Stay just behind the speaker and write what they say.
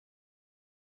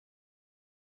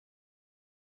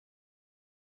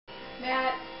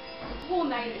Matt, the whole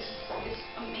night is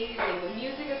amazing. The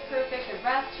music is perfect, the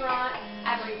restaurant,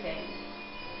 everything.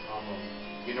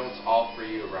 You know it's all for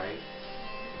you, right?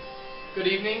 Good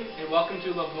evening, and welcome to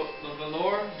Le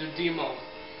Velour du Diamant.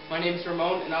 My name is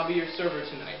Ramon, and I'll be your server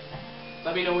tonight.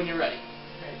 Let me know when you're ready.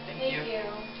 Thank you.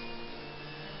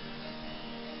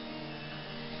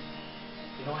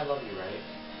 You know I love you, right?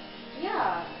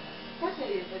 Yeah, of course I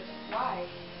do, but why?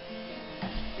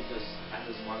 Because I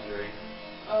was wondering,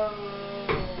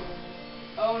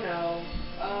 Oh no.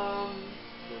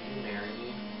 will you marry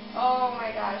me? Oh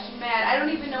my gosh, Matt, I don't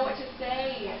even know what to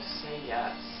say. Say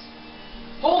yes.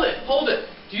 Hold it! Hold it!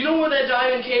 Do you know where that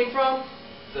diamond came from?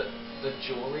 The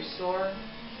jewelry store?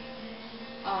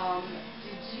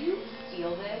 Did you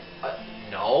steal this?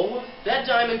 No. That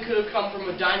diamond could have come from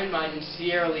a diamond mine in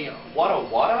Sierra Leone. What a?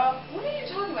 What are you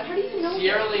talking about? How do you even know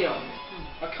Sierra this? Leone,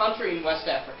 a country in West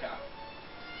Africa.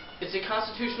 It's a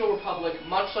constitutional republic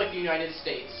much like the United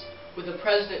States, with a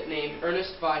president named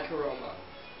Ernest Bai Koroma.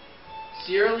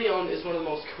 Sierra Leone is one of the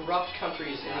most corrupt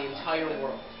countries in the entire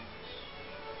world.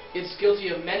 It's guilty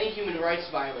of many human rights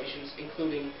violations,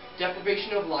 including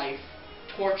deprivation of life,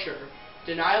 torture,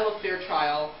 denial of fair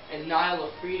trial, and denial of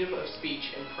freedom of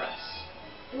speech and press.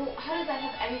 Well, how does that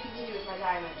have anything to do with my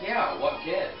diamond? Yeah, what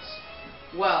gives?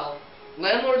 Well,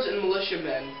 landlords and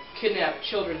militiamen kidnap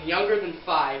children younger than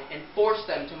 5 and force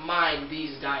them to mine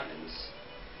these diamonds.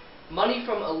 Money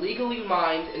from illegally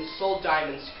mined and sold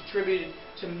diamonds contributed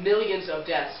to millions of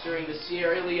deaths during the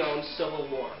Sierra Leone Civil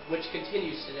War, which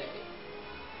continues today.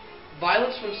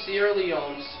 Violence from Sierra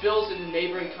Leone spills into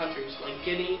neighboring countries like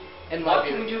Guinea and What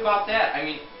Liberia. can we do about that? I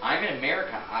mean, I'm in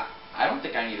America. I don't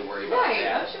think I need to worry about Right,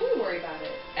 that. why should we worry about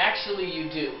it? Actually, you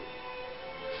do.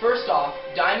 First off,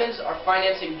 diamonds are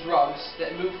financing drugs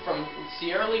that move from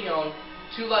Sierra Leone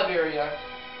to Liberia,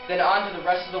 then on to the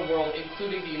rest of the world,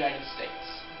 including the United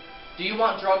States. Do you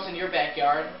want drugs in your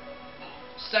backyard?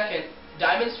 Second,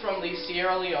 diamonds from the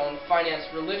Sierra Leone finance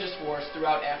religious wars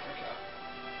throughout Africa.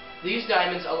 These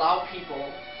diamonds allow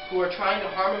people who are trying to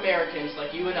harm Americans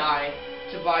like you and I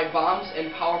to buy bombs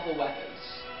and powerful weapons.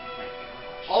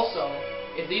 Also,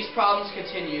 if these problems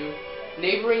continue,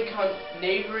 neighboring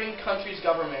countries'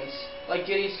 governments, like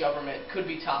Guinea's government, could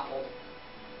be toppled.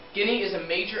 Guinea is a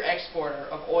major exporter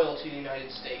of oil to the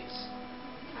United States.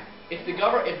 If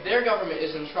their government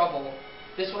is in trouble,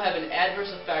 this will have an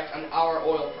adverse effect on our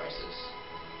oil prices.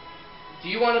 Do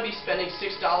you want to be spending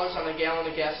 $6 on a gallon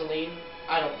of gasoline?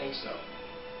 I don't think so.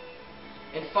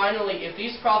 And finally, if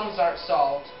these problems aren't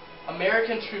solved,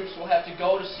 American troops will have to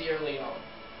go to Sierra Leone.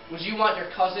 Would you want your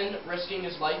cousin risking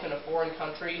his life in a foreign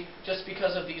country just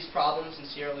because of these problems in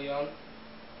Sierra Leone?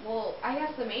 Well, I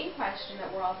guess the main question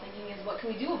that we're all thinking is, what can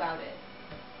we do about it?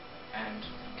 And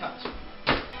cut.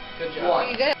 Good job. Well,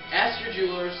 you did. Ask your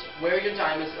jewelers where your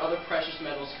diamonds and other precious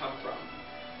metals come from.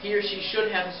 He or she should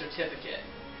have a certificate.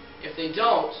 If they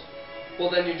don't, well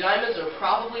then your diamonds are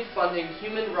probably funding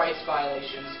human rights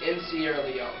violations in Sierra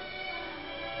Leone.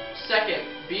 Second,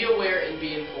 be aware and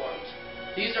be informed.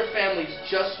 These are families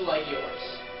just like yours.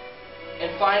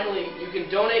 And finally, you can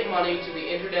donate money to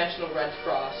the International Red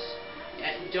Cross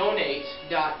at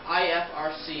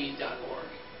donate.ifrc.org.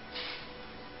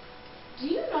 Do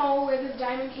you know where this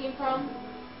diamond came from?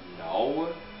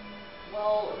 No.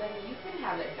 Well, then you can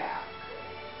have it back.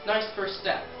 Nice first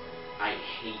step. I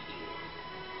hate you.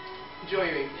 Enjoy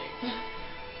your evening.